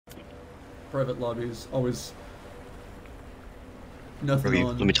private lobbies, always nothing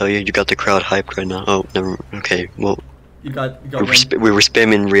on. Let me tell you, you got the crowd hyped right now. Oh, never. Okay, well, You got we were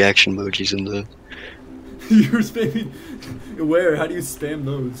spamming reaction emojis in the. You were spamming. Where? How do you spam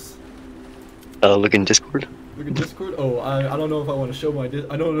those? Look in Discord. Look at Discord. Oh, I don't know if I want to show my. I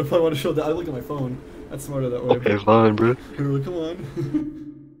don't know if I want to show that. I look at my phone. That's smarter that way. Okay, fine, bro. Come on.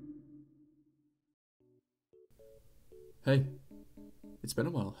 Hey, it's been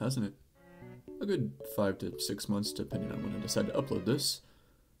a while, hasn't it? A good 5 to 6 months, depending on when I decide to upload this.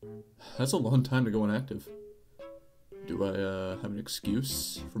 That's a long time to go inactive. Do I have an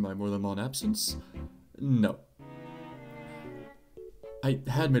excuse for my more than long absence? No. I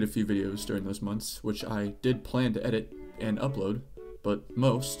had made a few videos during those months, which I did plan to edit and upload, but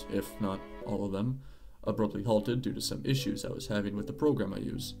most, if not all of them, abruptly halted due to some issues I was having with the program I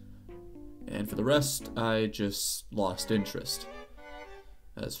use. And for the rest, I just lost interest.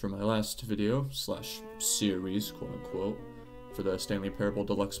 As for my last video, / series, quote-unquote, for the Stanley Parable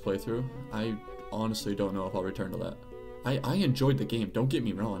Deluxe playthrough, I honestly don't know if I'll return to that. I enjoyed the game, don't get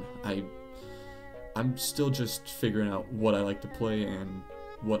me wrong. I'm still just figuring out what I like to play and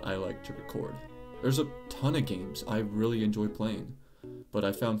what I like to record. There's a ton of games I really enjoy playing, but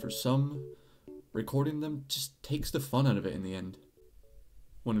I found for some, recording them just takes the fun out of it in the end.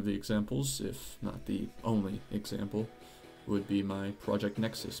 One of the examples, if not the only example, would be my Project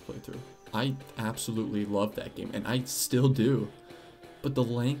Nexus playthrough. I absolutely love that game, and I still do. But the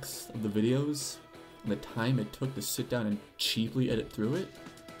length of the videos, and the time it took to sit down and cheaply edit through it,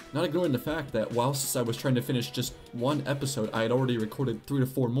 not ignoring the fact that whilst I was trying to finish just one episode, I had already recorded 3 to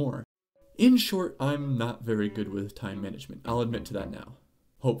 4 more. In short, I'm not very good with time management. I'll admit to that now.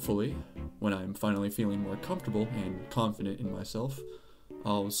 Hopefully, when I'm finally feeling more comfortable and confident in myself,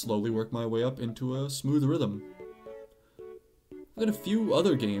 I'll slowly work my way up into a smooth rhythm. I've got a few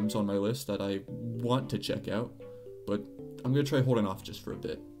other games on my list that I want to check out, but I'm going to try holding off just for a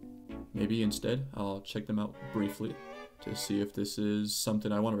bit. Maybe instead, I'll check them out briefly to see if this is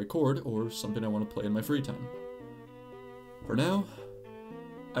something I want to record or something I want to play in my free time. For now,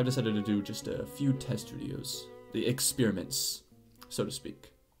 I decided to do just a few test videos, the experiments, so to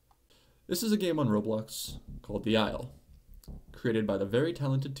speak. This is a game on Roblox called The Isle, created by the very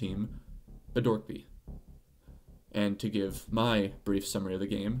talented team, Badorkbee. And to give my brief summary of the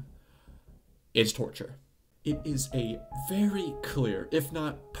game, it's torture. It is a very clear, if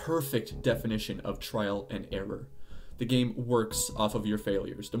not perfect, definition of trial and error. The game works off of your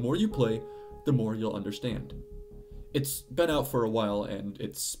failures. The more you play, the more you'll understand. It's been out for a while, and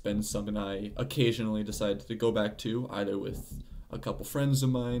it's been something I occasionally decide to go back to, either with a couple friends of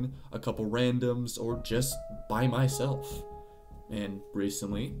mine, a couple randoms, or just by myself. And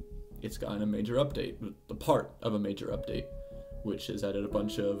recently, it's gotten a major update, the part of a major update, which has added a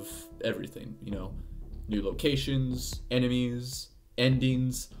bunch of everything, you know, new locations, enemies,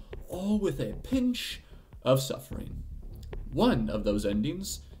 endings, all with a pinch of suffering. One of those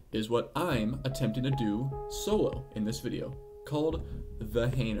endings is what I'm attempting to do solo in this video, called The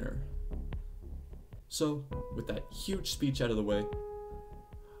Hainer. So, with that huge speech out of the way,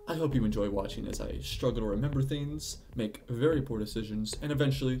 I hope you enjoy watching as I struggle to remember things, make very poor decisions, and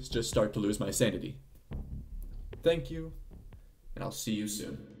eventually just start to lose my sanity. Thank you, and I'll see you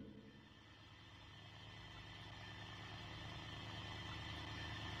soon.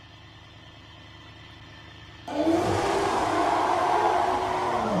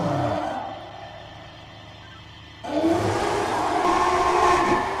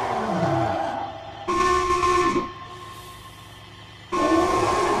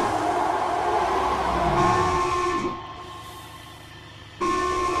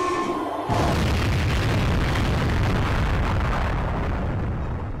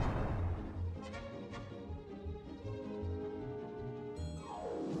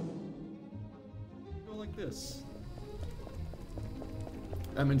 Like this.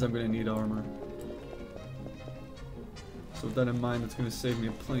 That means I'm gonna need armor. So with that in mind, it's gonna save me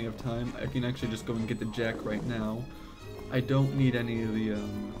plenty of time. I can actually just go and get the jack right now. I don't need any of the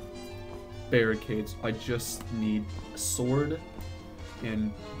barricades. I just need a sword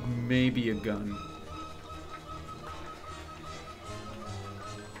and maybe a gun.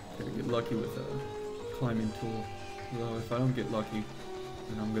 Gotta get lucky with a climbing tool. Though if I don't get lucky,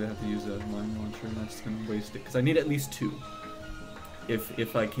 and I'm gonna have to use a mine launcher, and that's gonna waste it because I need at least 2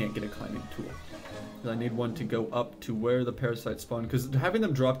 if I can't get a climbing tool. I need one to go up to where the parasites spawn, because having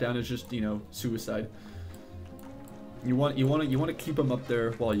them drop down is just, you know, suicide. You want to keep them up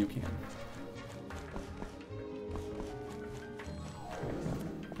there while you can.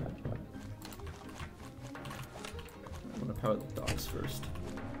 I want to power the docks first.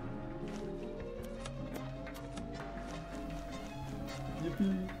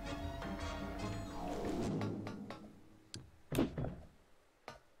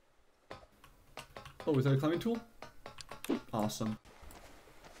 Oh, is that a climbing tool? Awesome.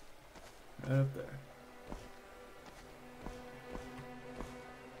 Right up there.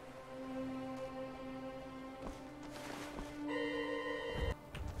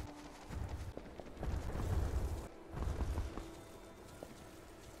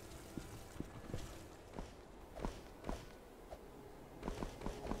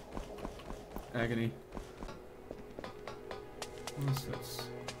 Agony. What's this?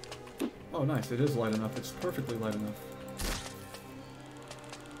 Oh, nice. It is light enough. It's perfectly light enough.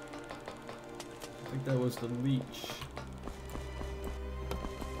 I think that was the leech.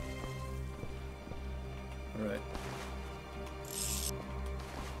 Alright.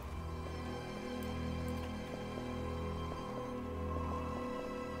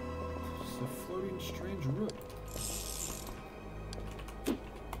 It's a floating strange root.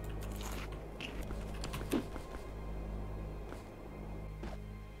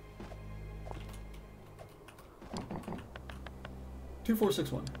 Two, 4,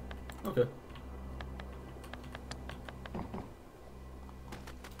 6, 1. Okay.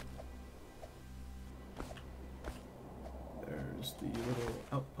 There's the little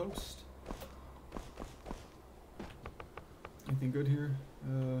outpost. Anything good here?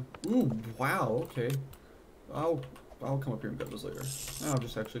 Ooh, wow, okay. I'll come up here and grab those later. I'll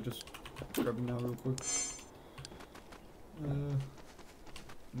just grab them now real quick.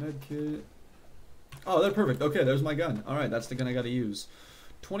 Med kit. Oh, they're perfect. Okay, there's my gun. Alright, that's the gun I gotta use.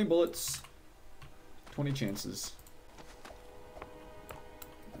 20 bullets, 20 chances.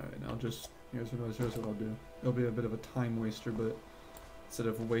 Alright, now here's what I'll do. It'll be a bit of a time waster, but instead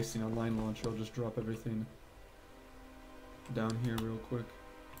of wasting a line launcher, I'll just drop everything down here real quick.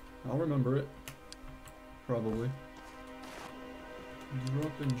 I'll remember it. Probably.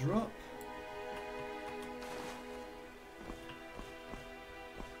 Drop and drop.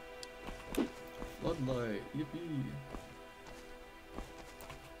 Floodlight, yippee.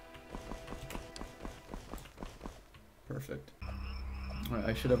 Perfect. Alright,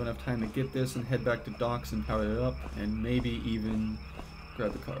 I should have enough time to get this and head back to docks and power it up, and maybe even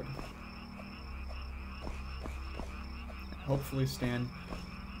grab the card. Hopefully Stan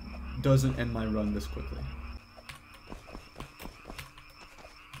doesn't end my run this quickly.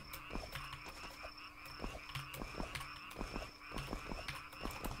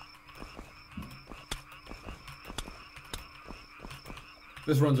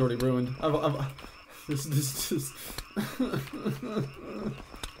 This run's already ruined. This just...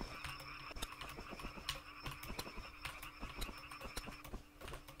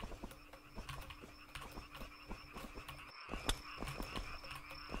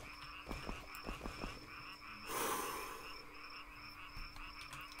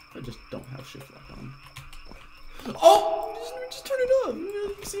 I just don't have shift lock on. Oh! Just turn it up!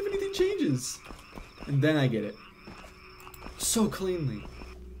 See if anything changes. And then I get it. So cleanly.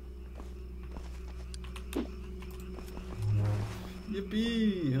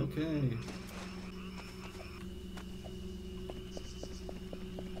 Yippee! Okay.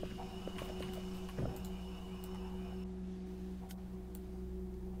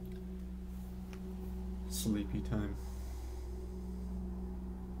 Sleepy time.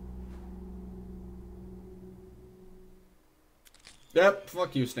 Yep,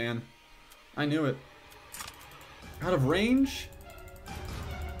 fuck you, Stan. I knew it. Out of range?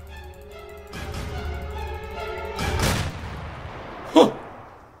 Huh!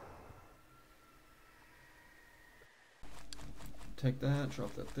 Take that,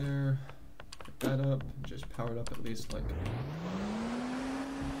 drop that there, pick that up, and just power it up at least like...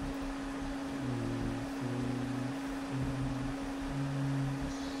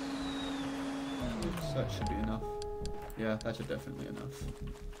 Oops, that should be enough. Yeah, that should definitely be enough.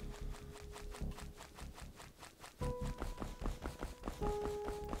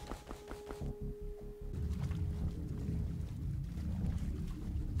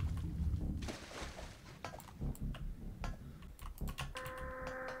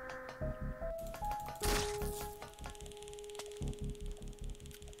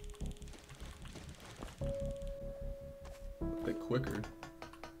 A bit quicker.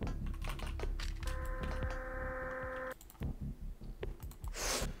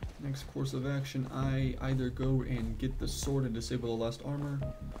 Next course of action, I either go and get the sword and disable the last armor.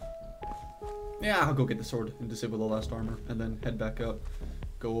 Yeah, I'll go get the sword and disable the last armor, and then head back up,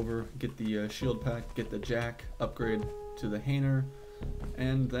 go over, get the shield pack, get the jack, upgrade to the Hainer,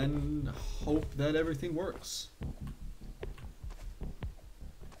 and then hope that everything works.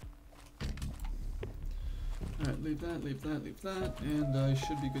 Alright, leave that, leave that, leave that, and I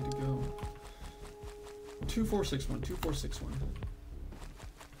should be good to go. 2461, 2461.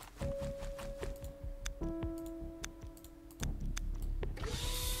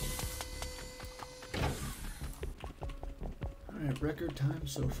 Alright, record time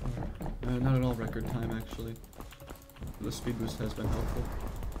so far. Not at all record time, actually. The speed boost has been helpful.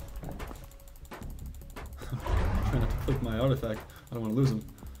 I'm trying not to click my artifact. I don't want to lose him.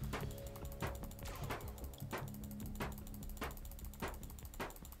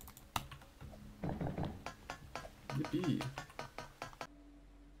 Yippee.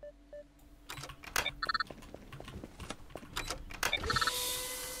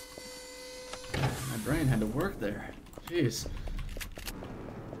 My brain had to work there. Jeez.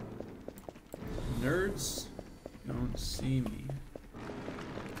 Nerds don't see me.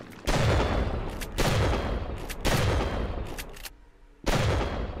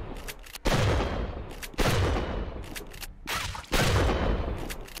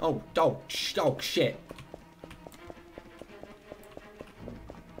 Oh, shit.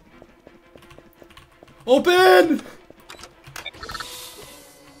 Open!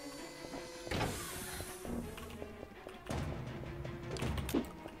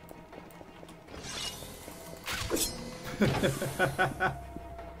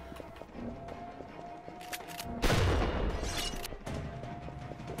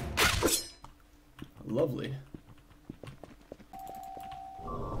 Lovely.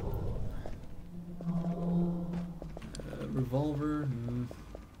 Revolver.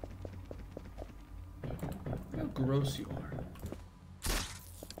 How gross you are.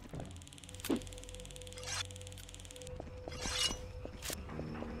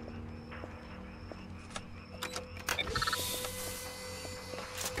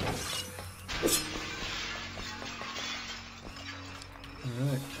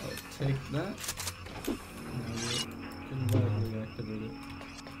 Alright, I'll take that. Can lightly activate it.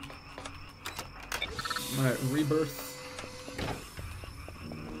 Alright, rebirth.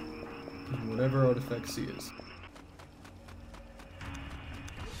 And whatever artifact C is.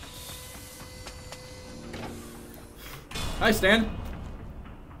 Hi, Stan!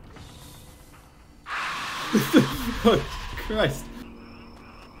 Oh, Christ.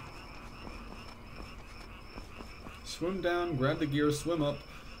 Swim down, grab the gear, swim up,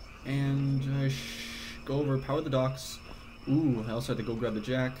 and go over, power the docks. Ooh, I also had to go grab the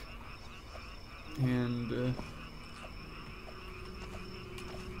jack. And,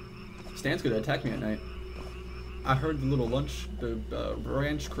 Stan's gonna attack me at night. I heard the little the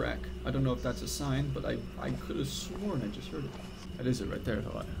branch crack. I don't know if that's a sign, but I could have sworn I just heard it. That is it right there,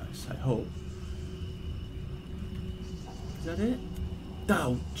 though, I hope. Is that it?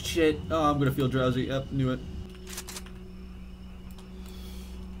 Oh, shit. Oh, I'm gonna feel drowsy. Yep, knew it.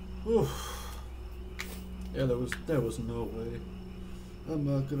 Oof. Yeah, there was no way. I'm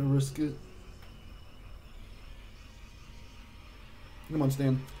not gonna risk it. Come on,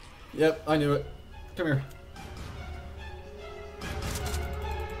 Stan. Yep, I knew it. Come here.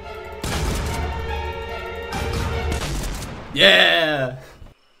 Yeah!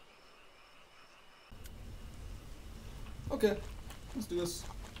 Okay, let's do this.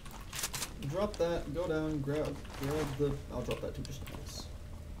 Drop that, go down, grab the... I'll drop that too, just in case.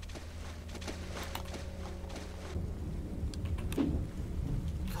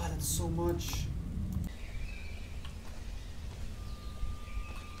 God, that's so much.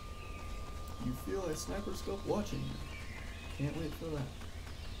 You feel a sniper scope watching you. Can't wait for that.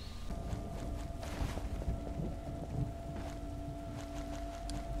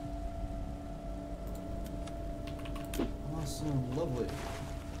 Awesome, lovely.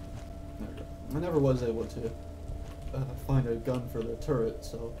 There we go. I never was able to find a gun for the turret,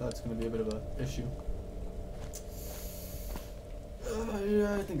 so that's going to be a bit of an issue.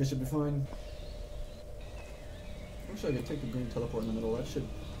 Yeah, I think I should be fine. I wish I could take the green teleport in the middle. That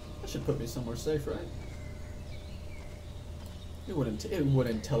should put me somewhere safe, right? It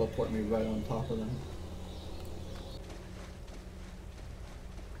wouldn't teleport me right on top of them.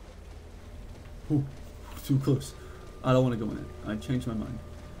 Ooh, too close. I don't want to go in it. I changed my mind.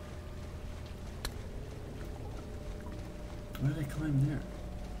 Why did I climb there?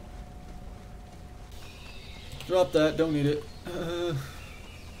 Drop that, don't need it.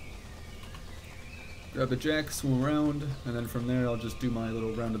 Grab the jack, swim around, and then from there I'll just do my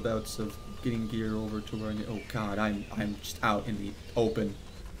little roundabouts of getting gear over to where I need. Oh god, I'm just out in the open.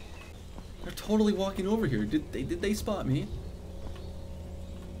 They're totally walking over here. Did they spot me?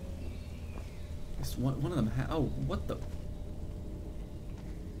 One of them. Oh, what the?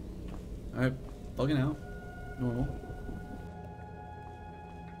 Alright, bugging out. Normal.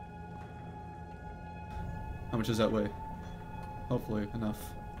 How much does that weigh? Hopefully enough.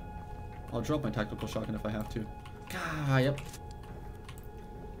 I'll drop my tactical shotgun if I have to. Ah, yep.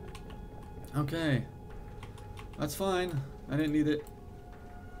 Okay. That's fine. I didn't need it.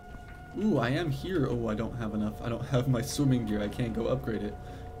 Ooh, I am here. Oh, I don't have enough. I don't have my swimming gear. I can't go upgrade it.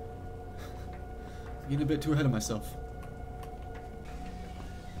 I'm getting a bit too ahead of myself.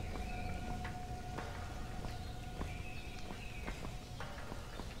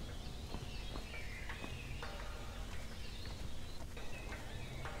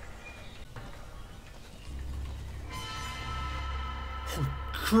 Oh,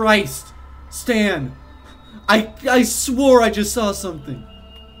 Christ! Stan! I swore I just saw something!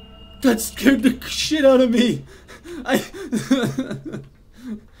 That scared the shit out of me! I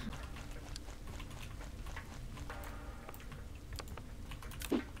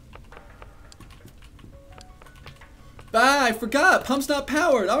forgot! Pump's not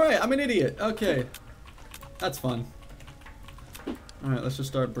powered! Alright, I'm an idiot. Okay. That's fun. Alright, let's just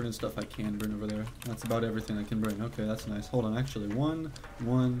start burning stuff I can burn over there. That's about everything I can burn. Okay, that's nice. Hold on, actually. 1,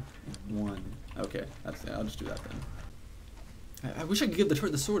 1, and 1. Okay, that's it. I'll just do that then. I wish I could give the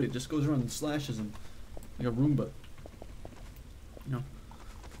turret the sword. It just goes around and slashes him. Like a Roomba. You know?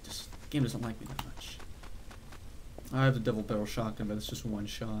 Just, the game doesn't like me that much. I have the double barrel shotgun, but it's just one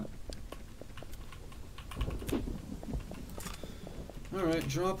shot. Alright,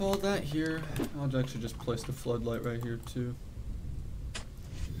 drop all that here. I'll actually just place the floodlight right here too.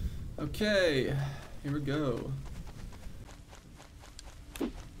 Okay, here we go.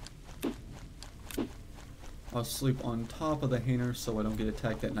 I'll sleep on top of the hanger so I don't get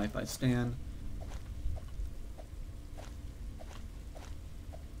attacked at night by Stan.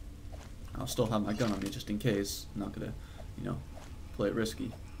 I'll still have my gun on me just in case. I'm not gonna, you know, play it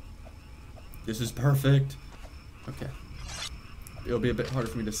risky. This is perfect. Okay. It'll be a bit harder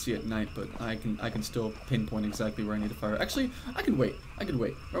for me to see at night, but I can still pinpoint exactly where I need to fire. Actually, I can wait. I can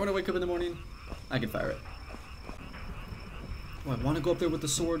wait. Right when I wake up in the morning, I can fire it. Oh, I want to go up there with the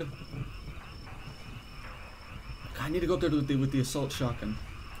sword. I need to go up there with the assault shotgun.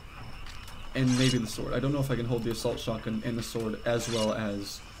 And maybe the sword. I don't know if I can hold the assault shotgun and the sword as well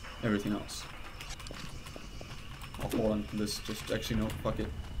as everything else. I'll hold on to this. Just actually no, fuck it.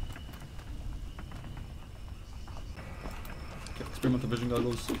 Okay, experimental vision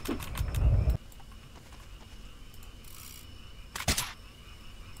goggles. I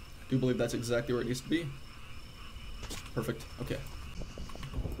do believe that's exactly where it needs to be. Perfect. Okay.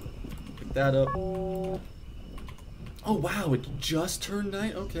 Pick that up. Oh wow, it just turned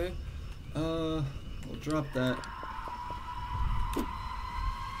night? Okay. We'll drop that.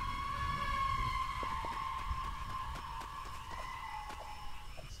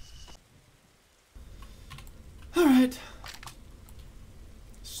 Alright.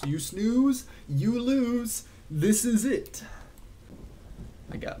 You snooze, you lose. This is it.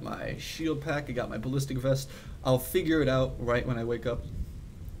 I got my shield pack, I got my ballistic vest. I'll figure it out right when I wake up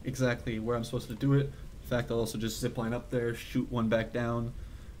exactly where I'm supposed to do it. In fact, I'll also just zipline up there, shoot one back down,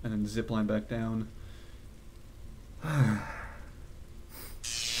 and then zipline back down.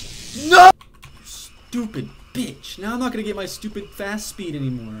 No! Stupid bitch. Now I'm not gonna get my stupid fast speed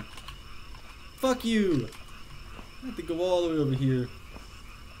anymore. Fuck you. I have to go all the way over here.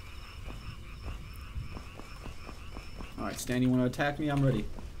 Alright, Stan, you wanna attack me? I'm ready.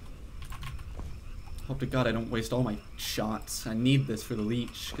 Hope to God I don't waste all my shots. I need this for the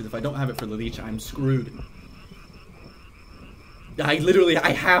leech, because if I don't have it for the leech, I'm screwed.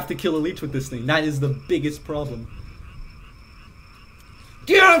 I have to kill a leech with this thing. That is the biggest problem.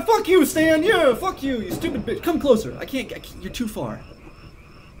 Yeah, fuck you, Stan! Yeah, fuck you, you stupid bitch. Come closer. I can't, you're too far.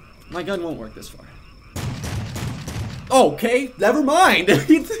 My gun won't work this far. Okay, never mind.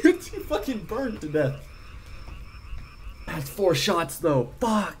 It's fucking burned to death. That's 4 shots though.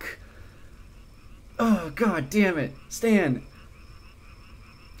 Fuck. Oh, god damn it. Stan.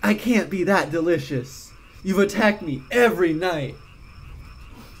 I can't be that delicious. You've attacked me every night.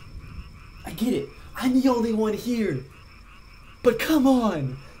 I get it. I'm the only one here. But come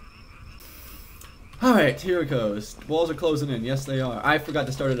on. Alright, here it goes. Walls are closing in. Yes, they are. I forgot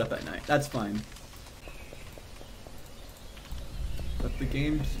to start it up at night. That's fine. Let the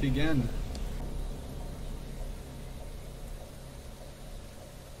games begin.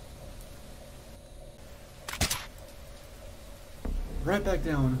 Right back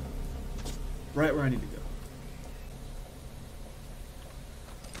down, right where I need to go.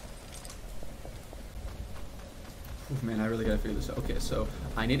 Oof, man, I really gotta figure this out. Okay, so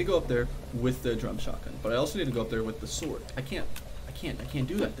I need to go up there with the drum shotgun, but I also need to go up there with the sword. I can't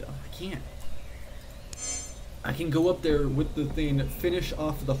do that though. I can't. I can go up there with the thing, finish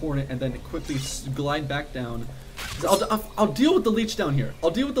off the hornet, and then quickly glide back down. I'll deal with the leech down here.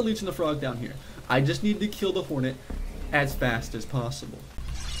 I'll deal with the leech and the frog down here. I just need to kill the hornet as fast as possible.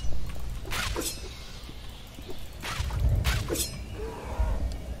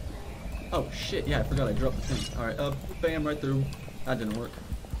 Oh shit, yeah, I forgot I dropped the thing. Alright, bam, right through. That didn't work.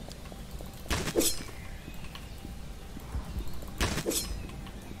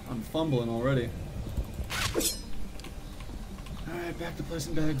 I'm fumbling already. Alright, back to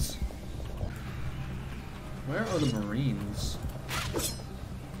placing bags. Where are the Marines?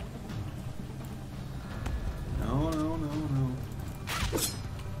 No, no, no, no.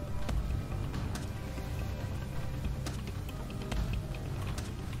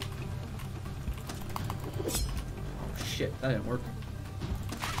 Oh shit, that didn't work.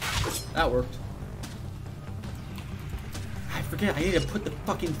 That worked. I forget, I need to put the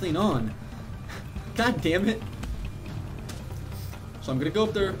fucking thing on. God damn it. So I'm gonna go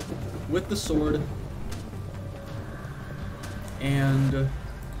up there with the sword. And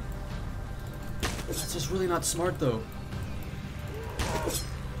that's just really not smart though.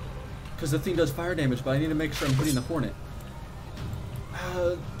 Because the thing does fire damage, but I need to make sure I'm hitting the Hornet.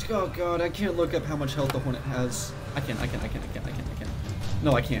 Oh god, I can't look up how much health the Hornet has. I can't.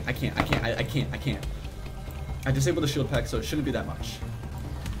 No, I can't. I can't. I disabled the shield pack, so it shouldn't be that much.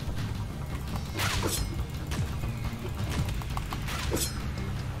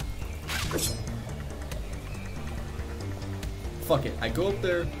 Fuck it. I go up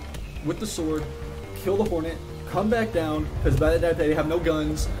there with the sword, kill the Hornet, come back down, because by that they have no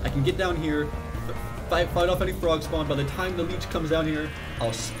guns. I can get down here, fight off any frog spawn. By the time the leech comes down here,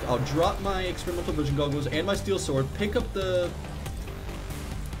 I'll drop my experimental vision goggles and my steel sword, pick up the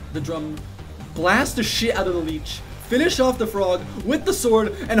drum, blast the shit out of the leech, finish off the frog with the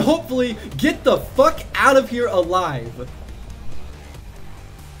sword, and hopefully get the fuck out of here alive.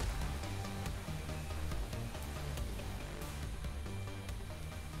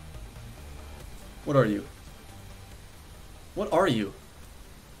 What are you? What are you?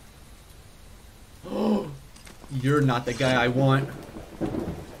 Oh, you're not the guy I want.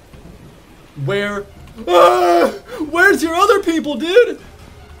 Where? Ah! Where's your other people, dude?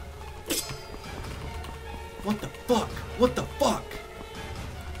 What the fuck? What the fuck?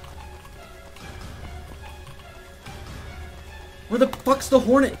 Where the fuck's the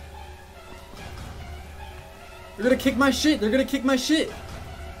Hornet? They're gonna kick my shit. They're gonna kick my shit.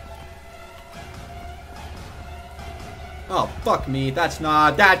 Oh, fuck me. That's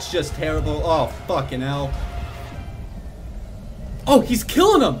just terrible. Oh, fucking hell. Oh, he's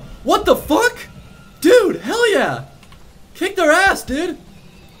killing them. What the fuck? Dude, hell yeah. Kick their ass, dude.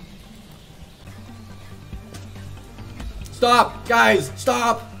 Stop, guys,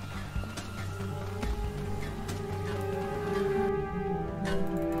 stop.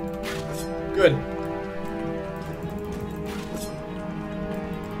 Good.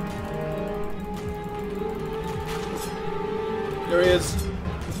 There he is.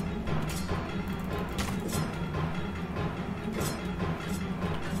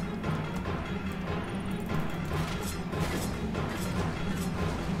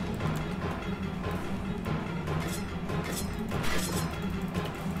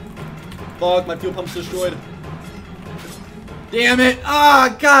 Fuck, my fuel pump's destroyed. Damn it!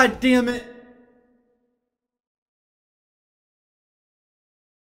 Ah, god damn it!